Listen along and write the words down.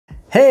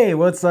Hey,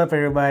 what's up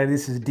everybody?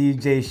 This is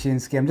DJ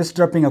Shinski. I'm just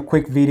dropping a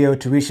quick video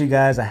to wish you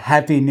guys a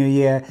happy new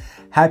year.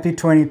 Happy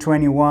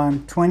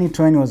 2021.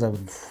 2020 was a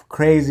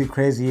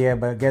crazy year,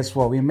 but guess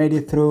what? We made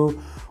it through.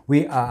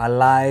 We are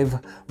alive,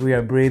 we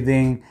are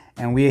breathing,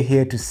 and we are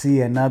here to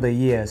see another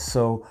year.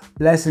 So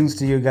blessings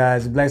to you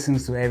guys,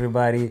 blessings to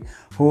everybody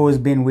who has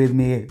been with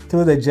me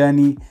through the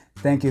journey.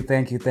 Thank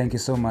you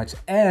so much.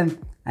 And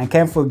I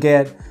can't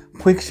forget,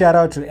 quick shout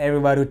out to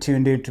everybody who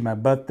tuned in to my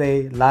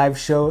birthday live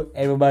show,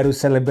 everybody who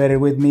celebrated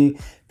with me.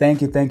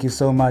 Thank you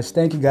so much.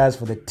 Thank you guys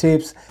for the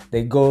tips.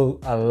 They go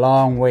a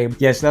long way.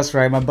 Yes, that's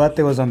right. My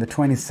birthday was on the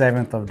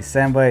 27th of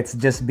December. It's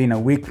just been a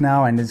week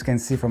now, and as you can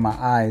see from my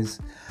eyes,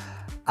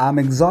 I'm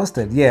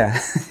exhausted. Yeah,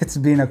 it's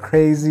been a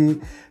crazy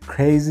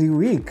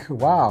week.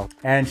 Wow.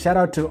 And shout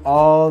out to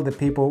all the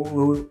people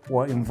who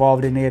were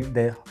involved in it,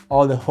 the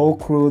whole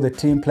crew, the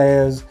team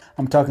players.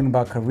 I'm talking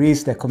about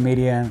Caris, the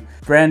comedian,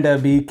 Brenda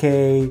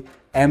BK,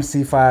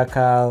 MC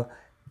Firecal,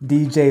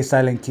 DJ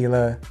Silent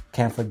Killer,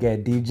 can't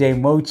forget DJ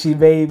Mochi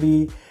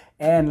Baby,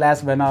 and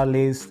last but not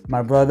least,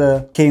 my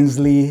brother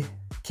Kinsley,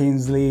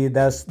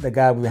 that's the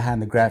guy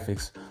behind the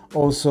graphics.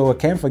 Also, I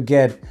can't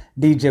forget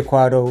DJ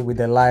Quado with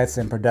the lights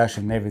and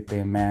production and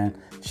everything, man.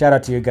 Shout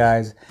out to you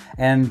guys.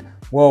 And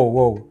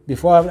whoa,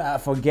 before I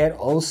forget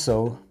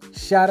also,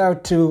 shout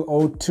out to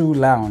O2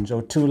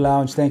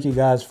 Lounge. Thank you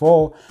guys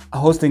for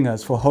hosting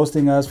us, for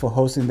hosting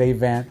the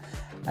event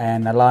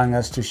and allowing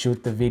us to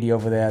shoot the video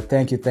over there.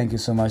 Thank you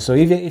so much. So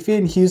if you're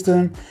in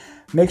Houston,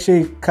 make sure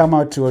you come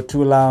out to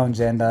O2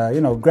 Lounge and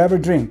grab a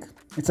drink.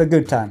 It's a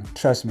good time,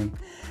 trust me.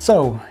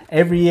 So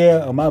every year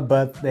on my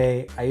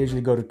birthday, I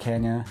usually go to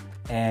Kenya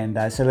and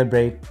I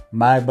celebrate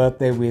my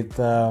birthday with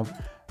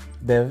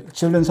the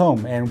children's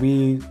home, and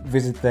we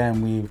visit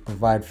them. We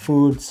provide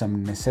food,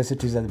 some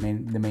necessities that they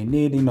may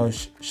need,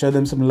 show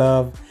them some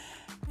love,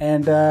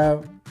 and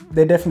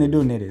they definitely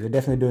do need it.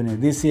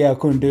 This year I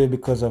couldn't do it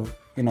because of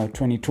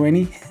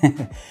 2020.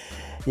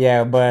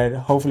 Yeah, but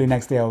hopefully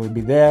next year I will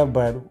be there.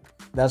 But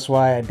that's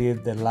why I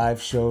did the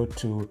live show,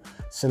 to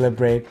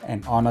celebrate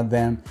and honor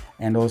them.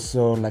 And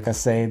also, like I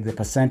said, the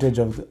percentage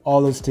of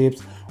all those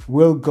tips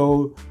will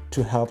go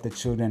to help the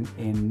children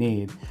in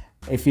need.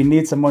 If you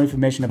need some more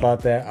information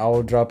about that, I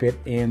will drop it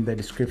in the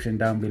description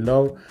down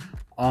below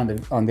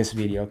on this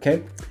video,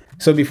 okay?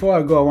 So before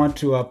I go, I want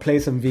to play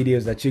some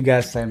videos that you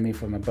guys sent me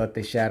for my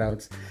birthday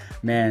shoutouts.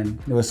 Man,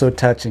 it was so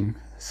touching.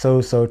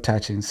 So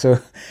touching. So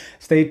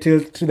stay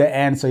tuned to the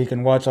end so you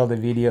can watch all the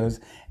videos.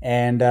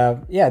 And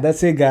yeah,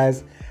 that's it,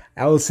 guys.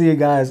 I will see you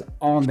guys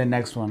on the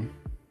next one.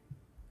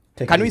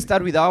 Can we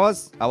start with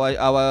ours?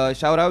 Our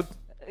shout out?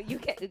 You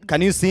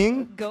can you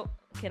sing? Go.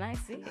 Can I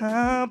sing?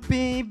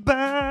 Happy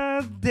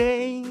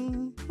birthday.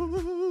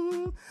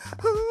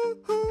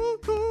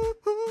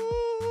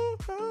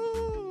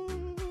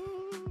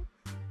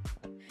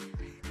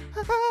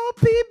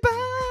 Happy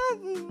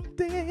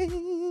birthday.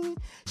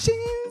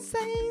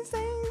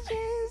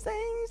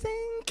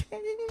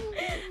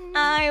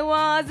 I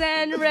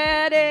wasn't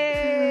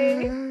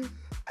ready.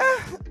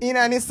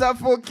 Inani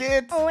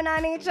suffocate.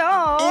 Unani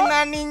cho.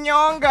 Inani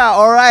nyonga.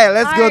 All right,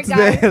 let's go to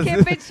guys, this.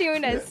 keep it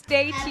tuned and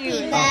stay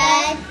tuned.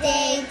 Happy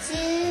birthday to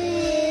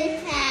you.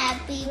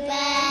 Happy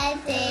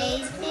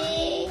birthday to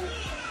you.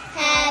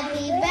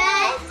 Happy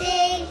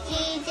birthday,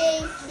 DJ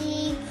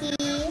Siki.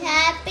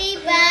 Happy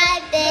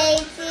birthday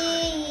to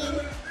you.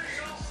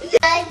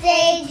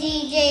 Birthday,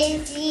 DJ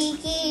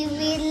Siki.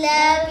 We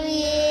love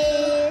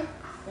you.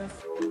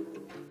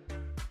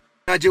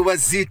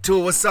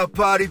 Wazito, what's up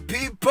party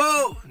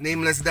people?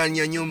 Nameless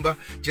Danya Nyumba.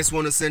 Just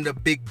want to send a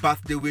big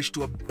birthday wish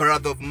to a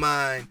brother of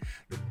mine,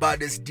 the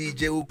baddest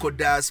DJ Uko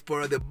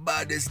Diaspora, the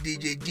baddest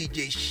DJ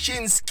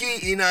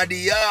Shinski in the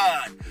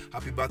yard.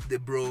 Happy birthday,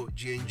 bro.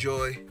 Do you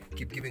enjoy?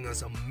 Keep giving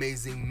us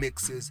amazing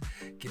mixes.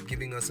 Keep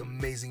giving us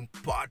amazing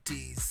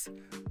parties.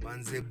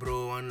 Manze,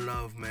 bro, one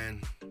love,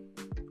 man.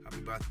 Happy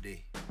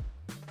birthday.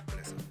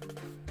 Bless up.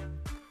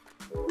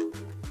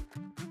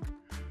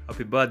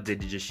 Happy birthday,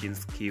 DJ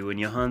Shinski. When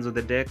your hands on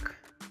the deck,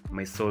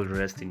 my soul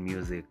rests in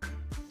music.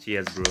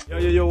 Cheers, bro.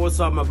 Yo, what's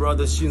up, my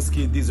brother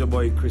Shinski? This is your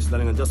boy Chris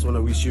Darling. I just want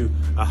to wish you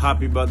a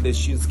happy birthday,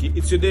 Shinski.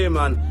 It's your day,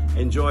 man.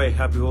 Enjoy,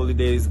 happy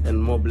holidays,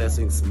 and more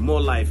blessings, more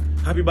life.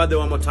 Happy birthday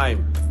one more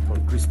time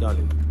from Chris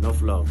Darling.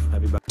 Enough love.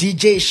 Happy birthday.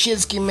 DJ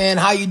Shinski, man,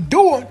 how you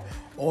doing?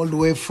 All the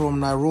way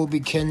from Nairobi,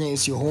 Kenya.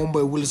 It's your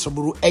homeboy Willis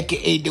Aburu,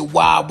 aka the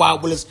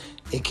Wild Willis,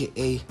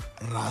 aka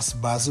Ras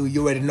Bazoo.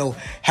 You already know.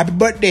 Happy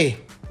birthday.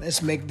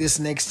 Let's make this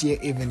next year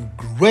even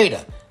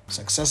greater.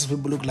 Successful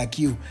people look like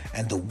you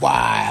and the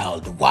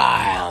wild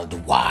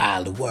world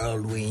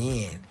we're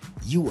in.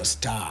 You a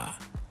star.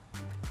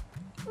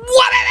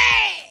 What are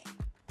they?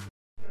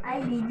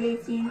 I did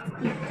this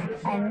Shinski.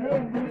 I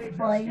made this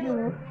for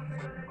you.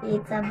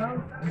 It's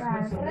about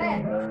class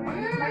and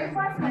I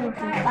want you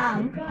to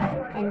come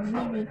and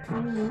give it to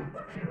me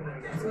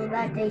so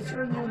that I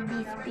show you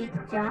this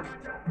picture.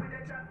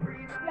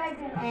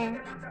 And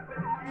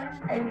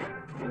I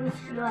wish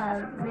you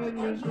a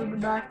very good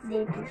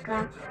birthday to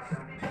come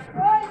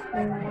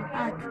in my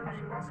heart.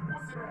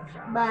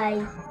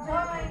 Bye.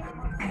 Bye.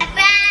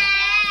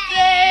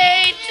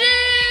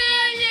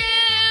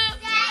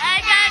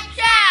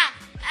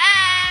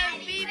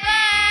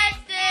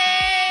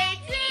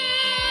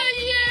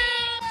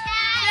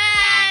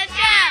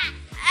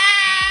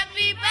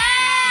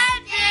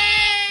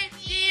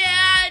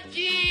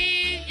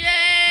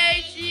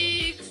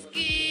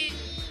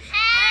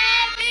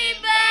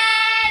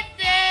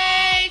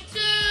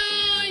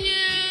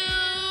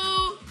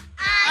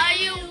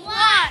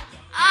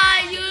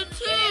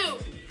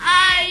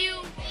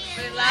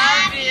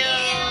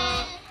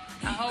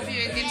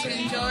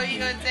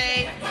 happy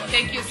birthday.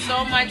 Thank you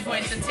so much for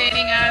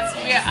entertaining us.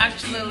 We are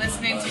actually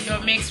listening to your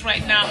mix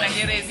right now, and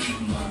it is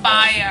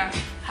fire.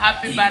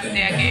 Happy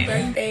birthday again.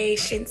 Happy birthday,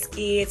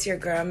 Shinski. It's your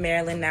girl,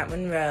 Marilyn, not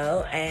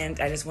Monroe. And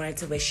I just wanted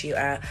to wish you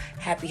a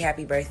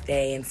happy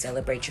birthday and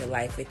celebrate your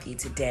life with you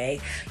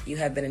today. You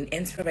have been an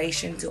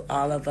inspiration to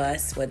all of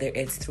us, whether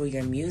it's through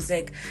your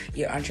music,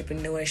 your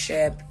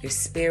entrepreneurship, your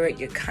spirit,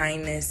 your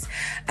kindness,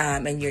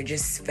 and your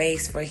just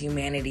face for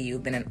humanity.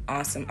 You've been an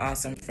awesome,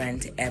 awesome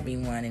friend to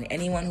everyone. And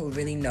anyone who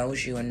really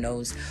knows you and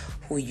knows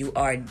who you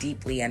are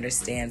deeply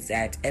understands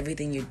that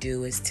everything you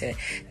do is to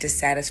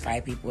satisfy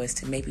people, is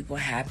to make people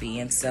happy.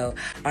 And so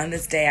on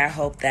this day, I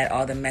hope that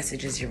all the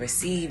messages you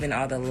receive and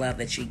all the love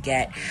that you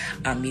get,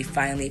 you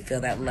finally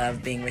feel that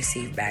love being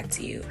received back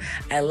to you.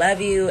 I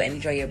love you.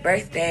 Enjoy your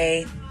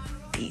birthday.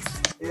 Peace.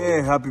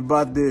 Yeah, happy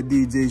birthday,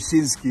 DJ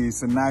Shinski.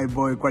 It's a night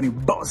boy. Kwani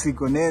bossy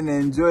konene.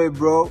 Enjoy,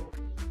 bro.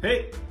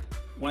 Hey,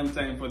 one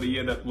time for the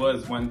year that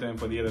was, one time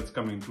for the year that's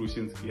coming through,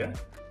 Shinski, yeah?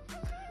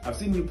 I've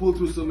seen you pull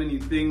through so many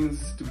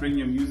things to bring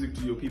your music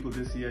to your people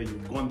this year.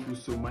 You've gone through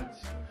so much.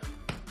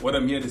 What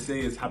I'm here to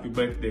say is happy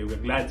birthday. We're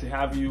glad to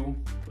have you.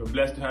 We're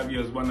blessed to have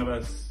you as one of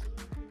us.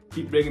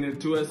 Keep bringing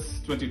it to us.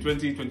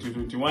 2020,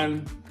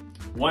 2021.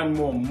 One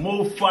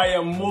more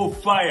fire, more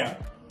fire.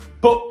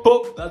 Pop,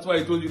 pop. That's why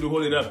I told you to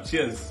hold it up.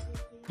 Cheers.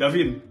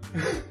 Davin.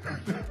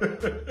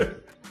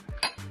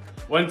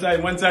 One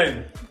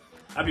time.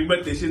 Happy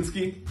birthday,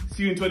 Shinski.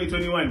 See you in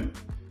 2021.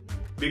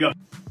 Big up.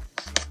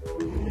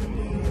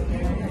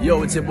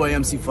 Yo, it's your boy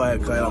MC Fire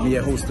Kyle. I'm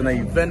here hosting an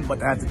event,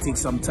 but I had to take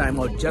some time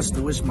out just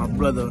to wish my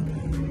brother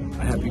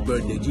a happy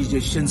birthday.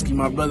 DJ Shinski,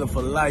 my brother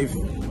for life.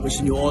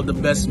 Wishing you all the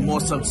best, more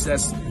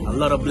success, a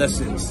lot of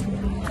blessings.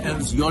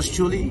 And yours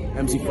truly,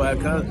 MC Fire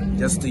Kyle,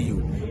 just to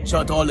you.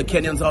 Shout out to all the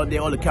Kenyans out there,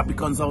 all the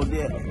Capricorns out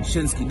there.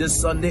 Shinski, this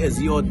Sunday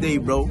is your day,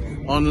 bro.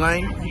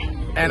 Online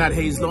and at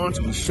Hayes Launch,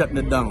 we shutting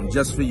it down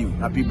just for you.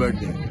 Happy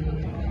birthday.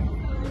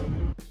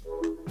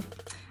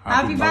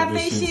 Happy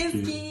birthday,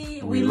 Shinski.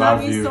 We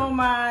love you so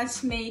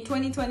much. May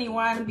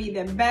 2021 be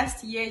the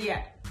best year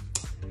yet.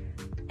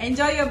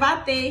 Enjoy your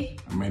birthday.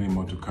 And many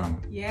more to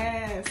come.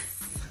 Yes.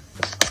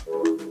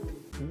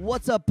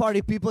 What's up,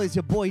 party people? It's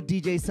your boy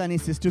DJ Sunny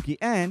Sistuki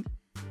and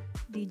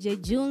DJ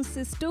June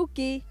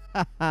Sistuki.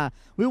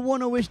 we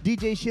want to wish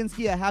DJ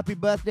Shinski a happy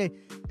birthday.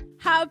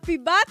 Happy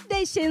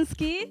birthday,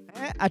 Shinski.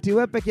 Ati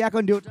wewe peke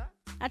yako ndio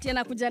ati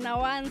anakuja na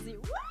wanzi.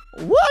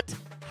 What?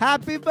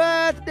 Happy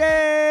birthday!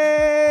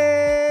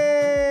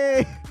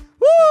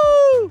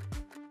 Woo!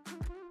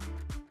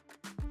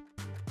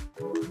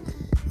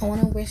 I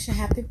want to wish a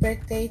happy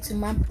birthday to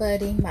my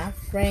buddy, my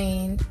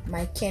friend,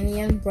 my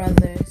Kenyan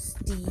brother,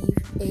 Steve,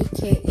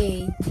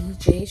 aka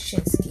DJ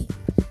Shinski.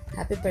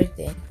 Happy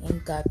birthday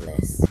and God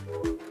bless.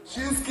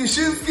 Shinski!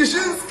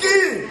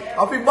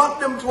 Happy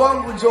birthday to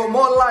one with your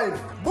more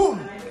life. Boom!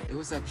 Hey,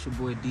 what's up, it's your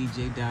boy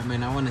DJ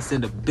Diamond. I want to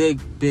send a big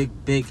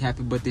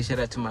happy birthday shout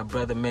out to my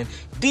brother, man,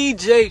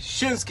 DJ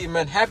Shinski,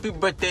 man. Happy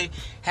birthday,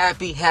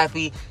 happy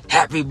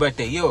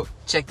birthday. Yo,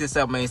 check this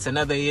out, man. It's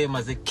another year,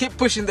 maze. Keep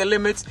pushing the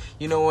limits.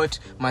 You know what,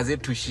 maze,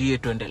 tushie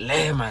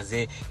tuendele,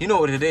 maze. You know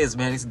what it is,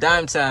 man. It's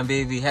dime time,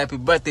 baby. Happy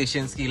birthday,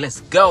 Shinski.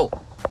 Let's go.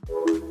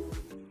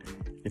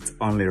 It's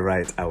only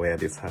right I wear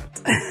this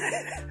hat.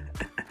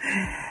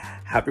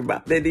 Happy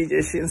birthday, DJ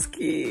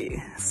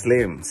Shinski.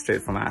 Slim,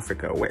 straight from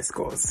Africa, West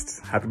Coast.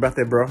 Happy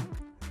birthday, bro.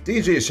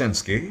 DJ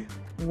Shinski,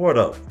 what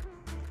up?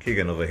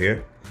 Keegan over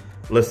here.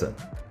 Listen,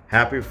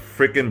 happy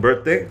freaking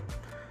birthday.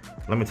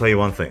 Let me tell you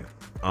one thing.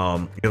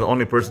 You're the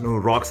only person who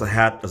rocks a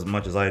hat as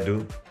much as I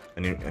do,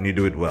 and you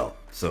do it well.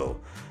 So,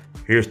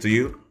 here's to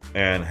you,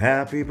 and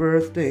happy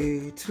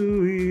birthday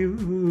to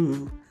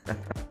you.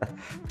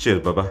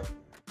 Cheers, Baba.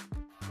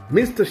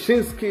 Mr.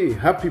 Shinski,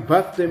 happy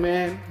birthday,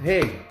 man.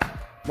 Hey,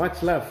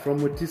 much love from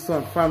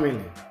Mutiso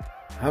family.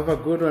 Have a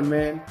good one,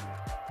 man.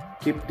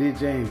 Keep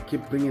DJing,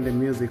 keep bringing the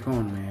music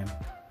on, man.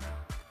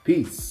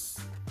 Peace.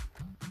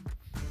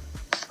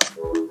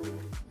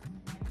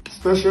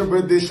 Special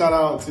birthday shout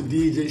out to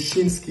DJ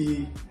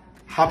Shinski.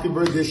 Happy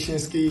birthday,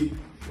 Shinski.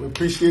 We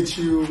appreciate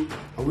you.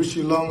 I wish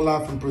you long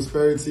life and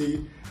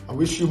prosperity. I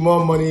wish you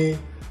more money.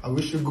 I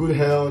wish you good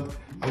health.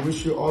 I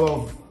wish you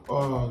all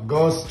of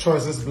God's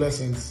choicest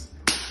blessings.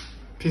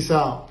 Peace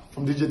out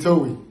from DJ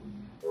Towie.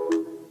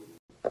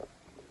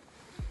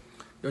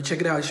 Yo,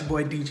 check it out. It's your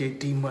boy DJ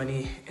D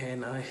Money,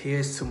 and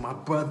here's to my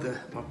brother,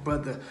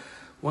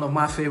 one of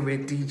my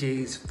favorite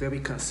DJs, very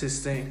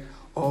consistent,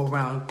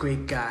 all-around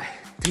great guy,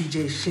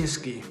 DJ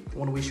Shinski. I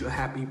want to wish you a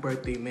happy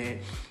birthday, man.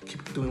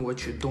 Keep doing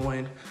what you're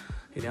doing.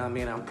 You know what I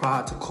mean? I'm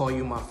proud to call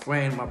you my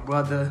friend, my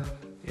brother.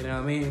 You know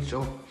what I mean?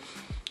 So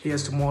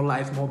here's to more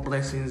life, more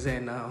blessings,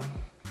 and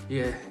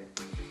yeah,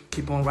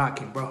 keep on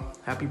rocking, bro.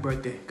 Happy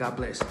birthday. God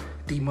bless.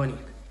 D Money.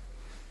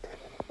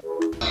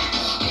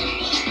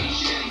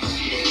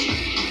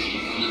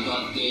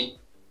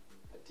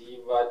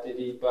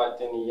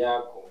 Pateni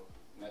yako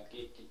na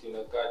kiki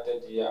tunakata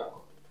juu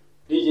yako.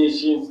 DJ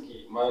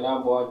Shinski, my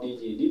number one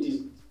DJ. This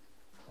is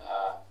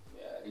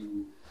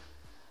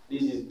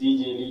This is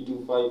DJ Lee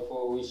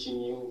 254 wishing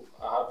you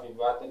a happy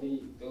birthday.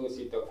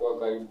 Those itakuwa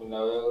karibu na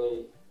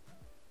wewe.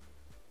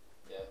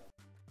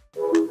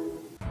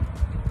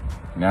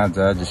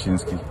 Nianza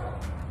Shinski.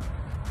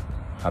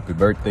 Happy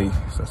birthday.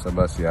 Sasa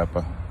basi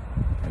hapa.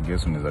 I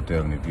guess unaweza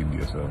tell ni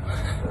video so.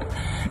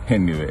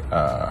 Anyway,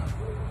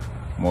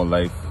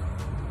 more life,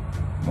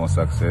 more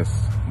success,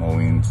 more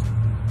wins.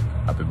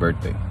 Happy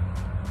birthday.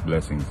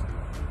 Blessings.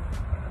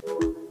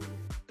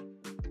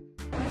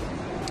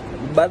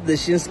 Happy birthday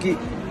Shinski.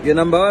 Your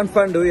number one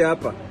fan do you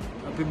hapa.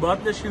 Happy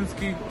birthday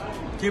Shinski.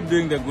 Keep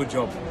doing the good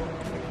job.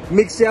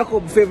 Mix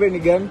yako favorite ni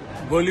gani?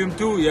 Volume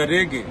 2 ya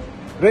reggae.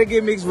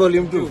 Reggae mix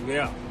volume 2.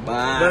 Yeah.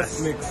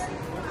 Best mix.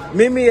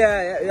 Mimi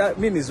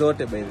mimi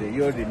zote by the way,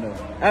 you already know.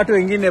 Hata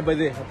wengine by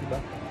the way, happy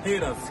birthday.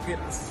 Hit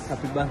us.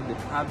 Happy birthday.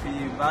 Happy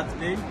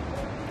birthday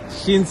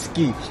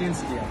Shinski.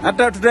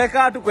 Hata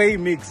tutaweka tu kwa hii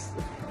mix.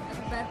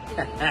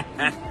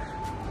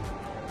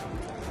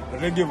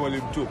 Reggae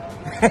volume 2.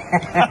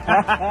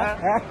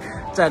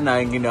 Sana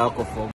wengine wako form.